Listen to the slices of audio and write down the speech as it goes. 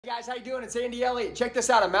Guys, how you doing? It's Andy Elliott. Check this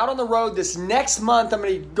out. I'm out on the road this next month. I'm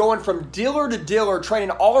going to be going from dealer to dealer, training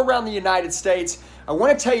all around the United States. I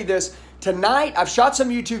want to tell you this. Tonight, I've shot some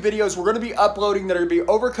YouTube videos we're going to be uploading that are going to be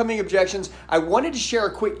overcoming objections. I wanted to share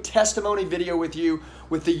a quick testimony video with you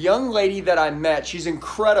with the young lady that I met. She's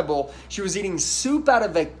incredible. She was eating soup out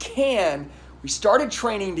of a can. We started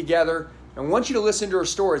training together, and I want you to listen to her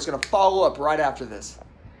story. It's going to follow up right after this.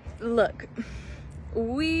 Look,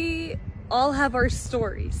 we all have our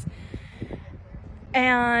stories,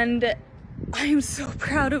 and I'm so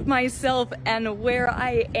proud of myself and where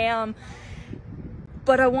I am,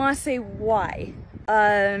 but I want to say why.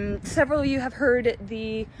 Several of you have heard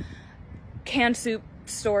the canned soup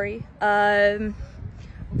story, but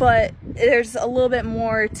there's a little bit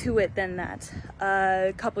more to it than that.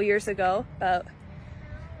 A couple years ago,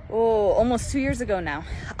 almost 2 years ago now,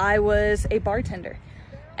 I was a bartender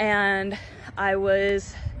and I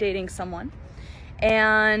was dating someone,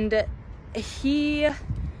 and he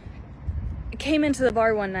came into the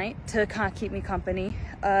bar one night to kind of keep me company,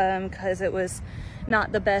 because it was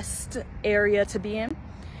not the best area to be in,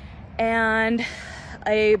 and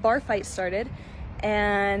a bar fight started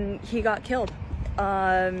and he got killed.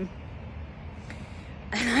 And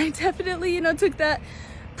I definitely, took that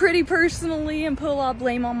pretty personally and put a lot of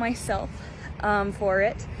blame on myself for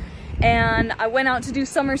it. And I went out to do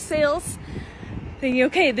summer sales thinking,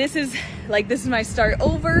 okay, this is my start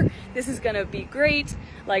over. This is gonna be great.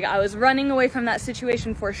 Like, I was running away from that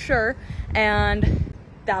situation for sure, and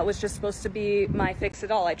that was just supposed to be my fix it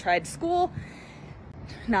all. I tried school,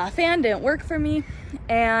 not a fan, didn't work for me.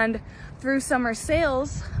 And through summer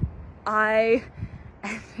sales, I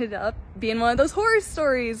ended up being one of those horror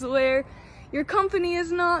stories where your company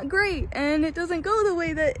is not great and it doesn't go the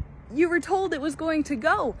way that you were told it was going to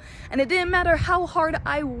go. And it didn't matter how hard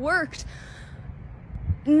I worked,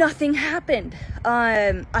 nothing happened.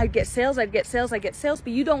 I'd get sales, but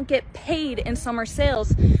you don't get paid in summer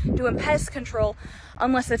sales doing pest control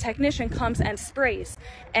unless the technician comes and sprays,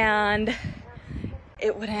 and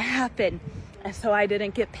it wouldn't happen. And so I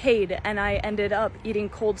didn't get paid, and I ended up eating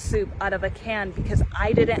cold soup out of a can because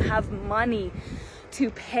I didn't have money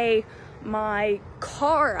to pay my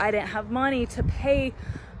car. I didn't have money to pay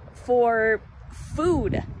for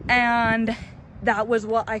food, and that was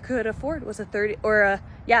what I could afford, was a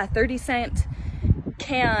 30-cent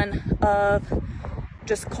can of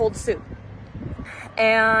just cold soup.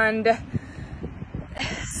 And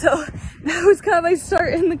so that was kind of my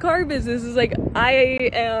start in the car business. It's like,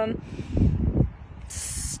 I am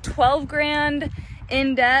 12 grand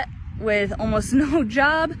in debt with almost no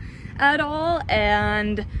job at all,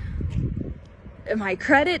 and my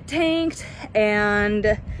credit tanked,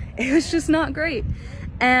 and it was just not great.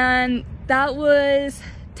 And that was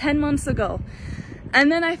 10 months ago.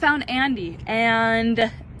 And then I found Andy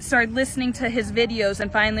and started listening to his videos,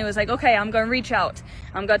 and finally was like, okay, I'm gonna reach out,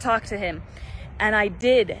 I'm gonna talk to him. And I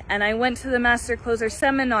did, and I went to the Master Closer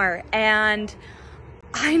seminar, and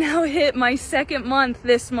I now hit my second month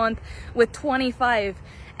this month with 25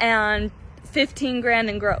 and 15 grand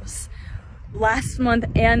in gross, last month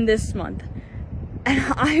and this month.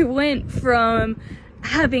 And I went from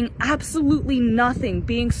having absolutely nothing,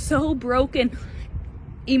 being so broken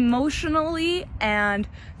emotionally and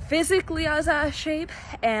physically, I was out of shape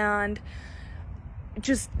and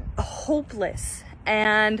just hopeless.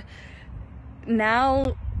 And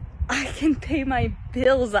now I can pay my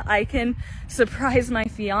bills, I can surprise my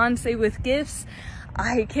fiance with gifts,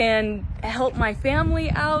 I can help my family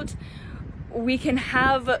out, we can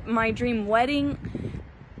have my dream wedding,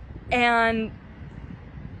 and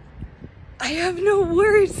I have no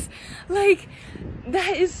words. Like,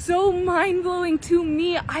 that is so mind-blowing to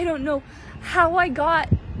me. I don't know how I got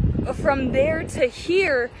from there to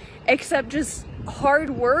here, except just hard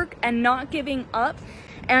work and not giving up,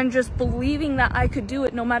 and just believing that I could do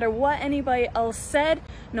it no matter what anybody else said,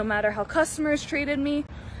 no matter how customers treated me.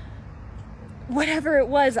 Whatever it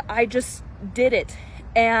was, I just did it,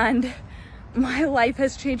 and my life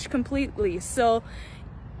has changed completely. So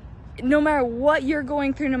no matter what you're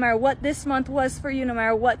going through, no matter what this month was for you, no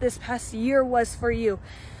matter what this past year was for you,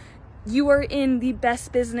 you are in the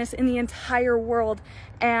best business in the entire world,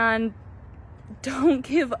 and don't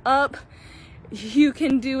give up. You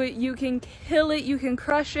can do it, you can kill it, you can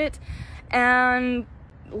crush it, and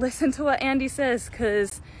listen to what Andy says,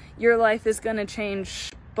 because your life is gonna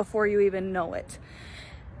change before you even know it.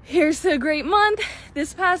 Here's a great month,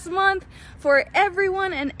 this past month, for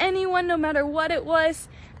everyone and anyone, no matter what it was,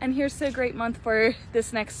 and here's a great month for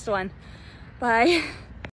this next one. Bye.